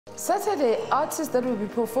Saturday, artists that will be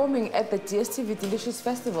performing at the DSTV Delicious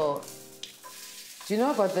Festival. Do you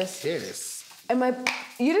know about this? Yes.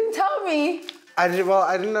 You didn't tell me. I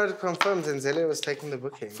didn't know to confirm Zinhle was taking the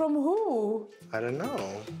booking. From who? I don't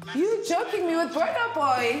know. You joking me with Burna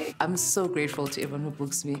Boy. I'm so grateful to everyone who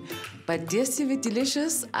books me. But DSTV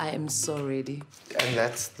Delicious, I am so ready. And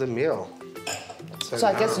that's the meal. So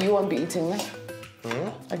I guess you won't be eating,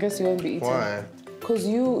 right? I guess you won't be eating. Why? Because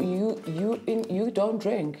you don't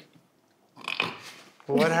drink.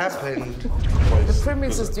 What happened? The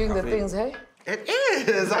premix is doing the things, hey? It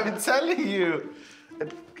is, I'm telling you.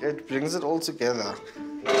 It brings it all together.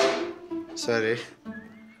 Sorry.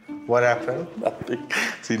 What happened? Nothing.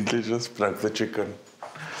 Zinhle just pranked the chicken.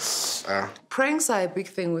 Pranks are a big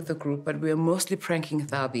thing with the group, but we're mostly pranking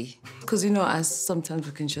Thabi. Because, you know, us, sometimes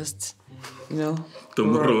we can just, you know...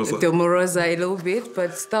 Domorosa a little bit, but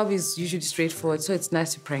Thabi is usually straightforward, so it's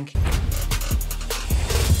nice to prank him.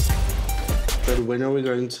 But when are we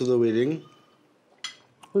going to the wedding?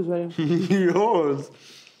 Whose wedding? Yours.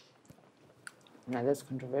 Now, that's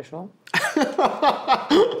controversial. Let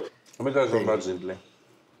me tell you something about Zinhle.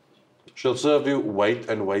 She'll serve you, wait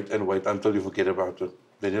and wait and wait until you forget about it.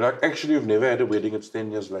 Then you're like, actually, you've never had a wedding, it's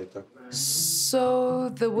 10 years later. So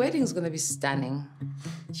the wedding's gonna be stunning.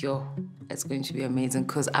 Yo, it's going to be amazing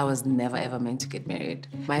because I was never ever meant to get married.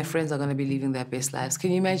 My friends are gonna be living their best lives.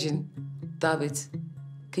 Can you imagine? David?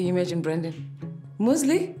 Can you imagine Brendan?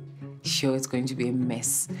 Muesli? Sure, it's going to be a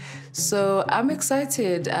mess. So I'm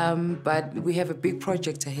excited, but we have a big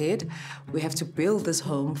project ahead. We have to build this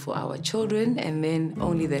home for our children, and then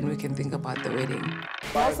only then we can think about the wedding.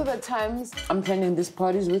 Most of the times I'm planning these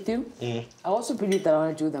parties with you. I also believe that I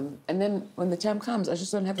want to do them. And then when the time comes, I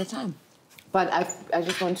just don't have the time. But I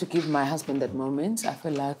just want to give my husband that moment. I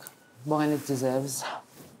feel like Bongani deserves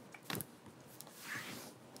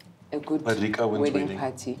a good wedding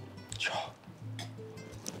party.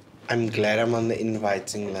 I'm glad I'm on the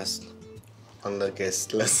inviting list, on the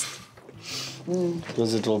guest list.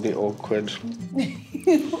 Because it will be awkward. So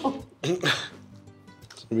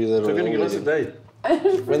you're going to give us a date?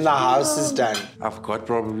 When the house is done. I've got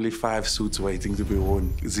probably 5 suits waiting to be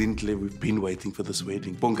worn. Zinhle, we've been waiting for this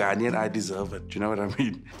wedding. Bongani and I deserve it. Do you know what I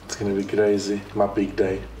mean? It's going to be crazy. My big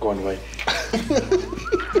day. Go on, wait.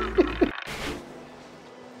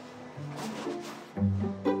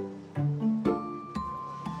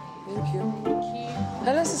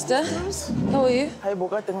 Hello, sister. How are you? Hi,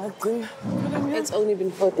 Boga. It's only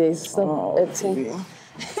been 4 days. So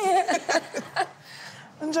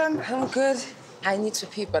I'm good. I need to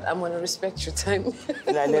pee, but I'm going to respect your time.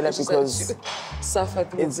 Because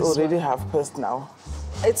it's already 1:30 now.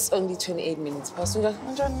 It's only 28 minutes past.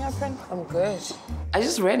 I'm good. I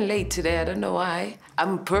just ran late today. I don't know why.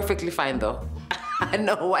 I'm perfectly fine, though. I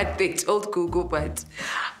know what they told Gugu, but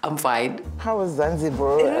I'm fine. How was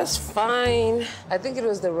Zanzibar? It was fine. I think it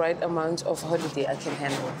was the right amount of holiday I can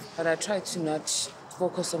handle. But I tried to not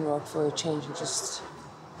focus on work for a change and just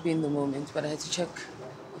be in the moment. But I had to check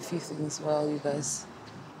a few things while you guys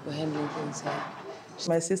were handling things here.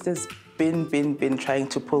 My sister's been trying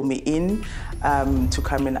to pull me in to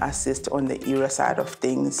come and assist on the era side of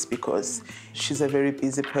things because she's a very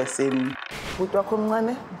busy person.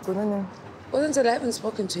 Wasn't I haven't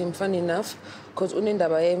spoken to him, funny enough, because we need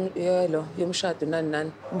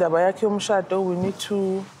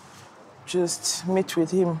to just meet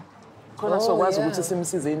with him.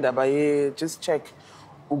 Just check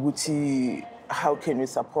how can we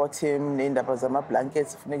support him,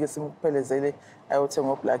 blankets, blankets,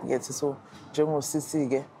 so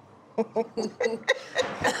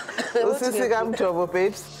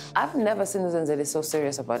I've never seen Zinhle so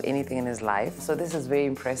serious about anything in his life, so this is very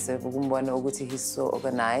impressive. He's so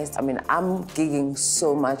organized. I mean, I'm gigging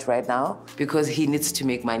so much right now because he needs to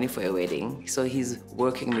make money for a wedding, so he's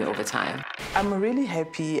working me overtime. I'm really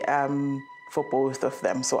happy for both of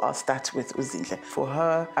them, so I'll start with Zinhle. For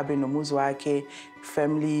her, I've been Muzwake,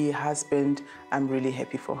 family, husband, I'm really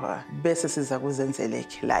happy for her. Best is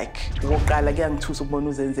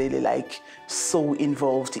like so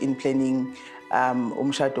involved in planning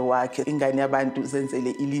umshado wakhe. Ingane yabantu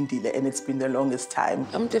Zinhle ilindile, and it's been the longest time.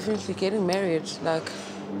 I'm definitely getting married. Like,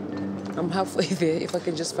 I'm halfway there if I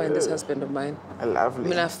can just find this husband of mine. Lovely. I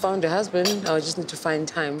mean, I found a husband, I just need to find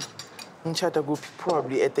time.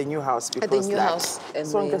 Probably at the new house because at the new house. And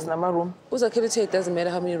so room. It doesn't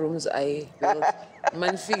matter how many rooms I build.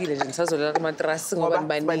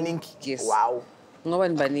 Yes. Wow.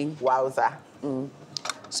 Wowza.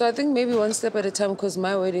 So I think maybe one step at a time because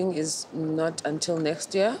my wedding is not until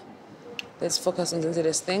next year. Let's focus on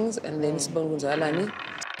these things and then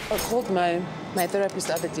I called my therapist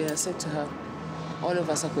the other day and I said to her, all of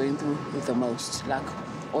us are going through with the most, like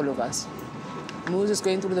all of us. Moose is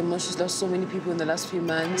going through the most. She's lost so many people in the last few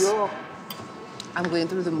months. Yeah. I'm going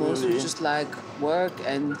through the most, Really? which is like work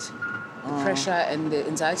and the pressure and the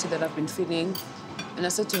anxiety that I've been feeling. And I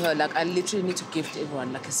said to her, like, I literally need to gift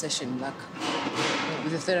everyone like a session, like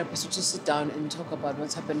with a therapist, to just sit down and talk about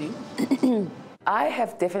what's happening. I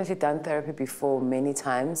have definitely done therapy before many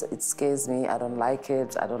times. It scares me. I don't like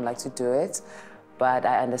it. I don't like to do it. But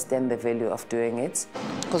I understand the value of doing it.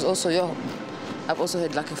 Because also, I've also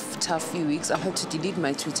had like a tough few weeks. I've had to delete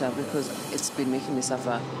my Twitter because it's been making me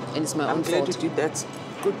suffer. And it's my own fault. I'm glad you did that.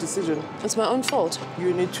 Good decision. It's my own fault.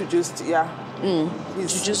 You need to just, To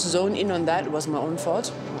just zone in on that was my own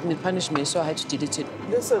fault. And it punished me, so I had to delete it.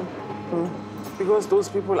 Listen, because those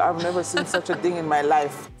people, I've never seen such a thing in my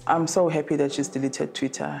life. I'm so happy that she's deleted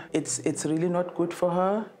Twitter. It's really not good for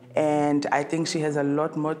her. And I think she has a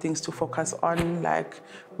lot more things to focus on. Like,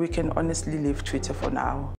 we can honestly leave Twitter for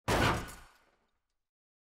now.